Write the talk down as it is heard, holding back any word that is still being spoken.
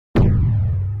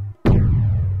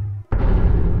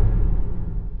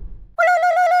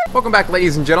Welcome back,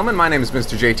 ladies and gentlemen. My name is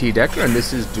MrJTDekker, and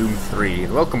this is Doom 3.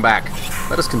 And welcome back.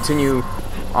 Let us continue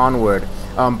onward.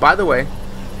 By the way,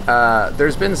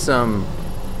 there's been some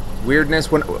weirdness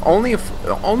when only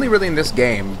really in this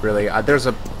game. Really,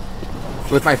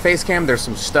 with my face cam, there's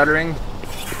some stuttering.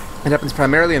 It happens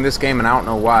primarily in this game, and I don't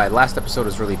know why. Last episode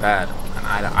was really bad, and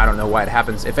I don't know why it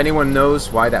happens. If anyone knows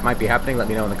why that might be happening, let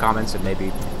me know in the comments, and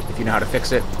maybe if you know how to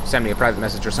fix it, send me a private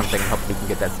message or something, and hopefully we can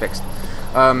get that fixed.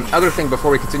 Other thing before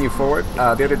we continue forward,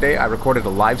 the other day I recorded a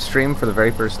live stream for the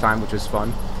very first time, which was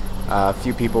fun. A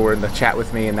few people were in the chat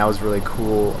with me, and that was really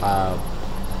cool.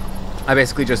 I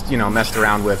basically just, messed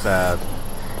around with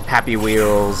Happy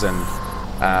Wheels and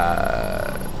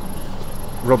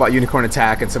Robot Unicorn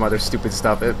Attack and some other stupid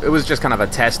stuff. It was just kind of a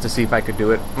test to see if I could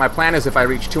do it. My plan is if I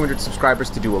reach 200 subscribers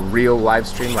to do a real live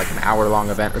stream, like an hour-long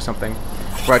event or something,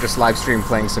 where I just live stream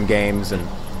playing some games and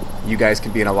you guys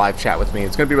can be in a live chat with me.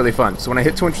 It's going to be really fun. So when I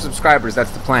hit 200 subscribers,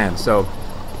 that's the plan. So,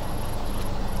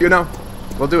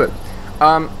 we'll do it.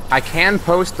 I can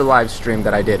post the live stream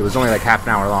that I did. It was only like half an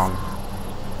hour long.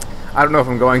 I don't know if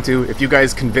I'm going to. If you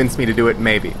guys convince me to do it,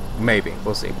 maybe. Maybe.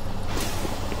 We'll see.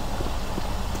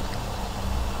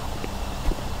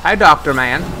 Hi, Doctor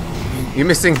Man. You're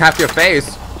missing half your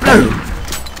face.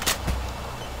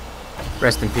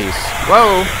 Rest in peace.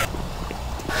 Whoa.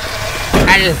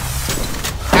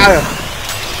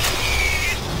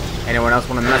 Anyone else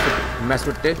want to mess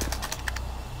with this?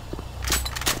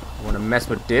 Want to mess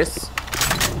with this?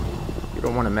 You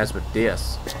don't want to mess with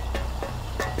this.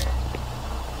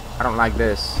 I don't like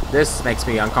this. This makes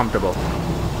me uncomfortable.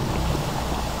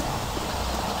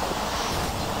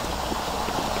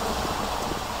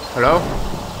 Hello?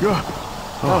 Yeah.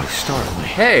 Oh, you startled me.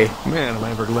 Hey. Man, am I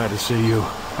ever glad to see you.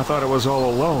 I thought I was all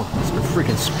alone. It's been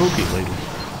freaking spooky lately.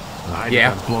 The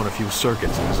hydrogun's blown a few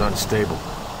circuits and is unstable.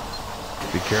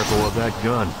 Be careful with that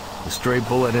gun. A stray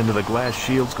bullet into the glass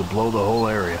shields could blow the whole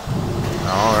area.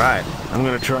 Alright. I'm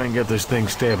gonna try and get this thing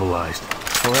stabilized.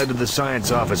 I'll head to the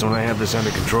science office when I have this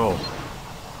under control.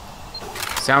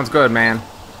 Sounds good, man.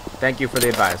 Thank you for the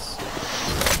advice.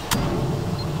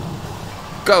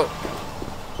 Go!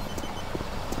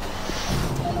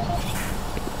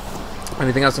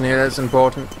 Anything else in here that's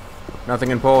important?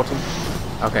 Nothing important?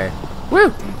 Okay.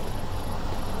 Woo!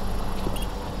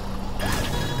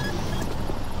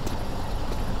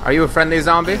 Are you a friendly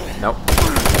zombie? Nope.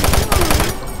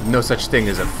 No such thing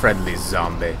as a friendly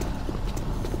zombie.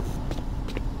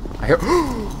 I hear.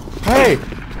 Hey!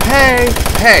 Hey!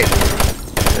 Hey!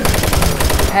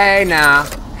 Hey now!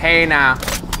 Hey now!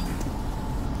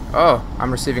 Oh,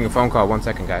 I'm receiving a phone call. 1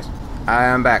 second, guys. I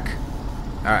am back.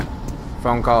 Alright.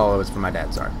 Phone call. It was from my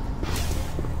dad. Sorry.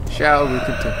 Shall we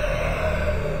continue?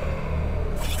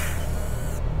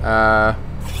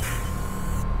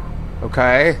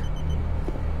 Okay.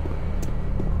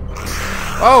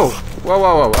 Oh! Whoa,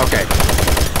 whoa, whoa. Okay.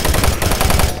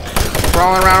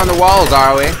 Crawling around on the walls,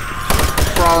 are we?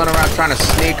 Crawling around trying to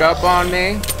sneak up on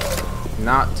me?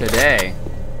 Not today.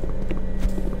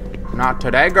 Not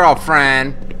today,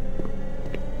 girlfriend.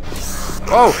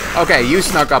 Oh! Okay, you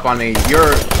snuck up on me.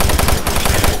 You're...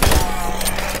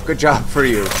 Good job for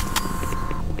you.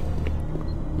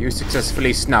 You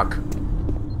successfully snuck.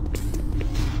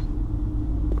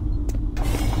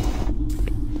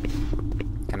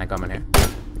 Can I come in here?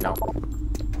 No.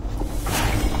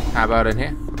 How about in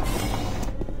here?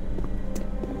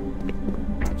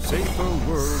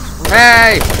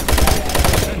 Hey!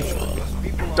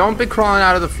 Don't be crawling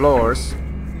out of the floors.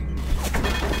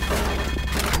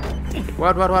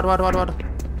 What?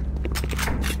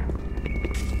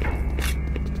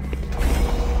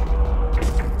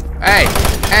 Hey!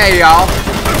 Hey, y'all!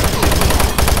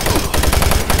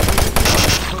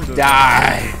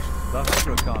 Die!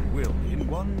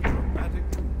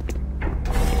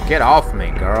 Get off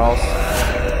me, girls.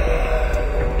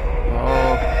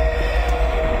 Oh.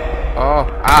 Oh.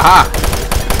 Aha!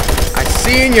 I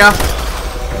seen ya!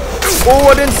 Oh,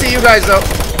 I didn't see you guys, though.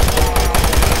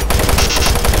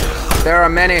 There are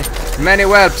many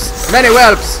whelps. Many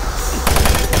whelps!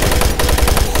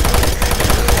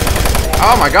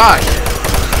 Oh my gosh!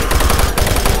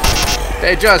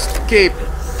 They just keep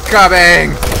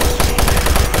coming!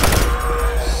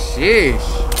 Sheesh.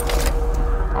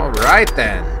 Alright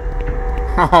then.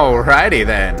 Alrighty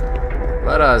then.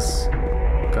 Let us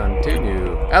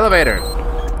continue. Elevator!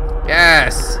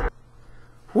 Yes!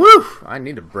 Woo! I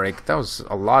need a break. That was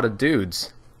a lot of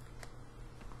dudes.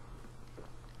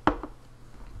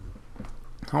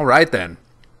 Alright then.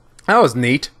 That was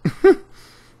neat.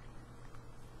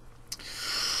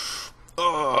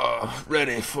 Oh,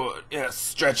 ready for, yes,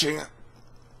 stretching.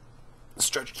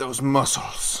 Stretch those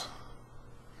muscles.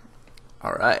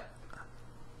 Alright.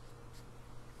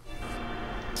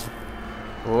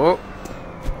 Oh.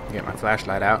 Get my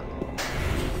flashlight out.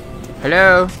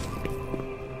 Hello?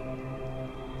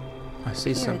 I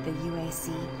see some. Here at the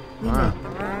UAC,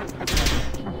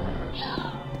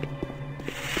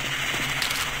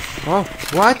 Oh,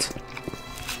 what?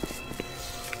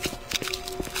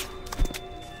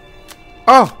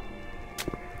 Oh!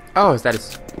 Oh, is that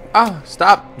his... Oh,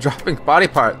 stop dropping body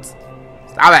parts.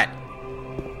 Stop it!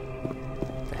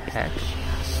 The heck?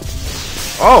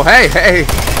 Oh, hey, hey!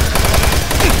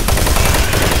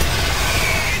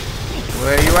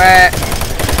 Where you at?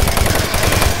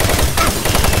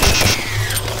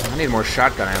 I need more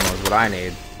shotgun ammo is what I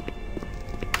need.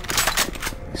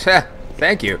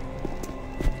 Thank you.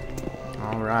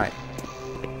 Alright.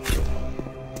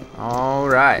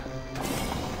 Alright.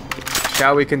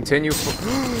 Shall we continue for...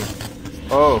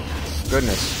 Oh,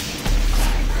 goodness.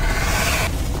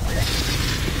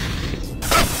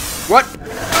 What?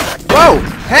 Whoa!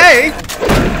 Hey!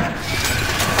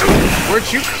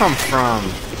 Where'd you come from,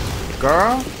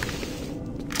 girl?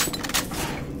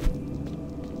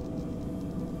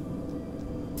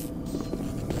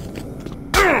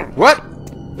 What?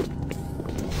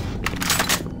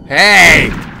 Hey!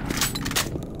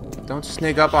 Don't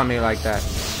sneak up on me like that.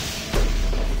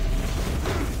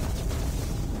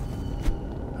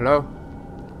 Hello?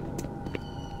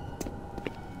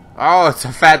 Oh, it's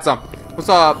a fat zomb. What's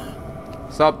up?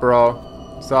 What's up, bro?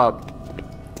 What's up?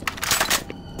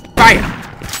 Bam!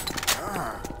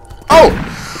 Oh!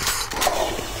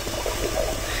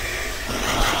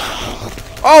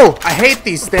 Oh! I hate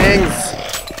these things!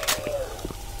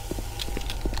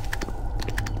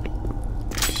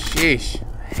 Sheesh.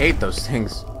 I hate those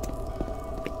things.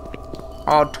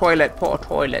 Oh, toilet. Poor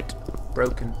toilet.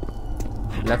 Broken.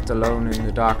 Left alone in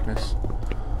the darkness.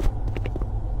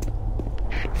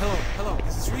 Hello, hello.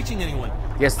 Is this reaching anyone?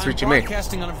 Yes, it's reaching me. I'm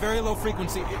broadcasting on a very low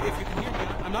frequency. If you can hear me,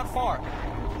 I'm not far.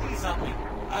 Please help me.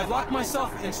 I've locked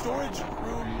myself in storage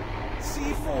room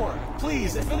C4.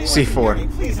 Please, if anyone C4. can hear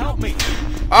me, please help me.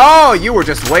 Oh, you were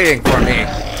just waiting for me.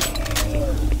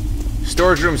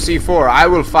 Storage room C4. I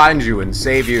will find you and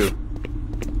save you.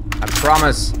 I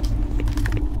promise.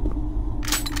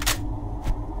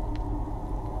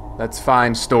 Let's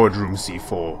find storage room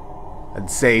C4 and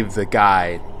save the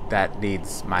guy that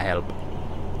needs my help.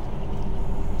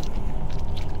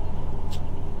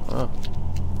 Oh.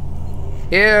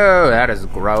 Ew, that is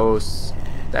gross.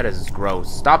 That is gross.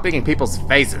 Stop being in people's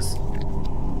faces.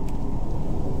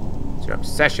 It's your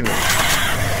obsession with...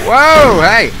 Whoa,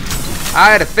 hey!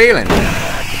 I had a feeling.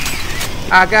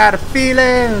 I got a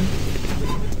feeling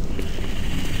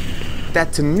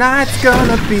that tonight's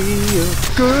gonna be a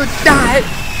good night.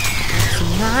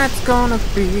 Tonight's gonna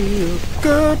be a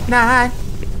good night.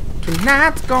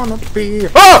 Tonight's gonna be...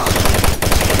 Oh!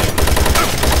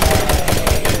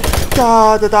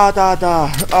 Da da da da da.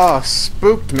 Oh,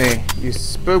 spooked me. You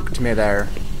spooked me there.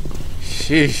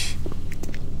 Sheesh.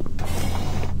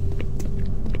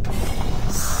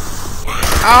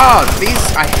 Oh,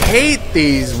 these... I hate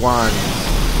these ones.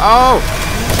 Oh!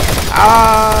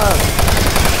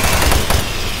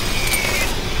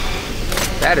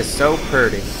 That is so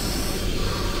pretty.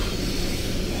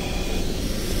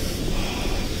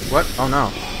 What? Oh no.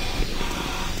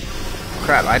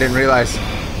 Crap, I didn't realize.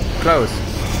 Close.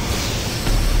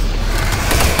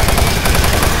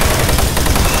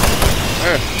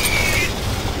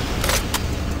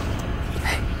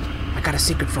 Hey, I got a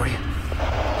secret for you.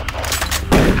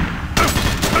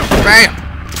 Bam!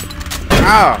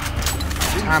 Oh!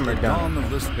 Timer done. Of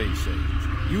the space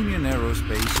age, Union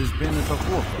Aerospace has been at the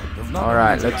forefront of not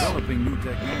Alright, only let's developing new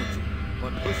technology,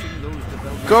 but pushing those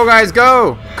developments. go, guys,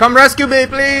 go! Come rescue me,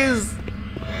 please!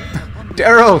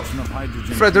 Daryl!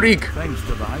 Frederic! Thanks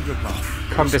to the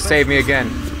hydrocarbon. Come to save me again.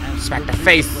 Smack the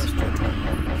face!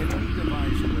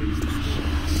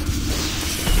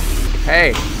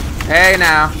 Hey! Hey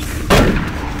now!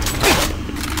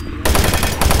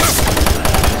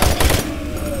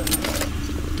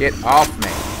 Get off me.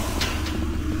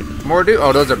 More dude?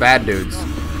 Oh, those are bad dudes.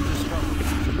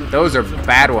 Those are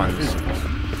bad ones.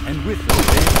 And with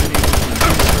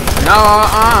No,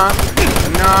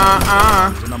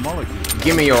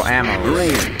 Give me your ammo.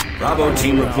 Green. Bravo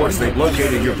team reports they've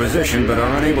located your position but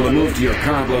are unable to move to your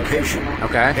current location.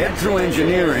 Okay. Head through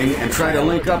engineering and try to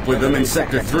link up with them in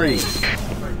Sector 3.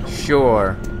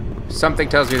 Sure. Something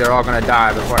tells me they're all gonna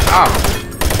die before... Oh!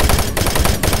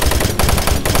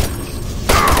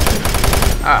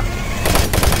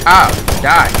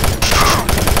 Die!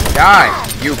 Die!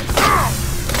 You...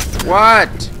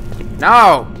 What?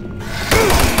 No!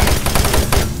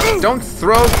 Don't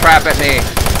throw crap at me!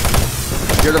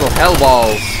 Your little hell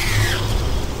balls.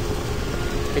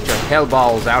 Get your hell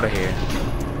balls out of here.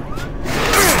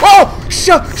 Oh!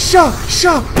 Shut!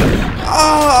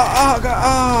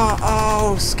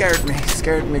 Oh, scared me.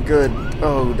 Scared me good.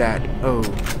 Oh, that. Oh.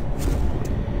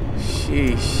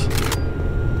 Sheesh.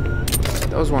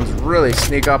 Those ones really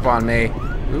sneak up on me.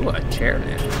 Ooh, a chair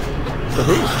there. So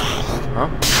who? Huh?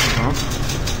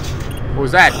 What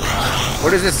was that?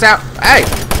 What is this sound? Hey!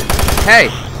 Hey!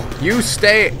 You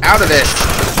stay out of this.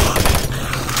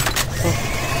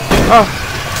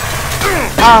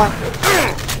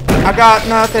 I got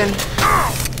nothing.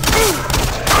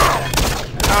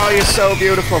 Oh, you're so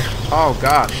beautiful. Oh,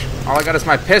 gosh. All I got is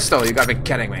my pistol. You gotta be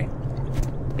kidding me.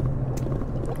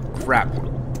 Crap.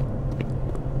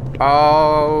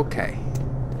 Okay.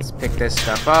 Let's pick this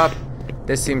stuff up.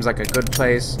 This seems like a good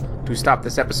place to stop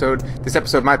this episode. This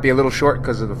episode might be a little short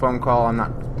because of the phone call.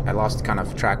 I lost kind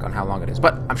of track on how long it is,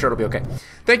 but I'm sure it'll be okay.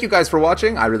 Thank you guys for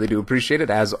watching. I really do appreciate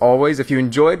it. As always, if you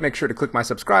enjoyed, make sure to click my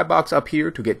subscribe box up here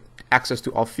to get access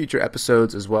to all future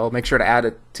episodes as well. Make sure to add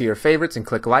it to your favorites and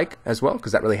click like as well,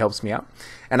 because that really helps me out.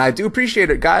 And I do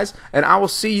appreciate it, guys, and I will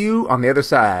see you on the other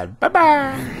side.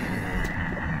 Bye-bye.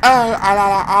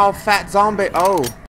 Oh, fat zombie. Oh.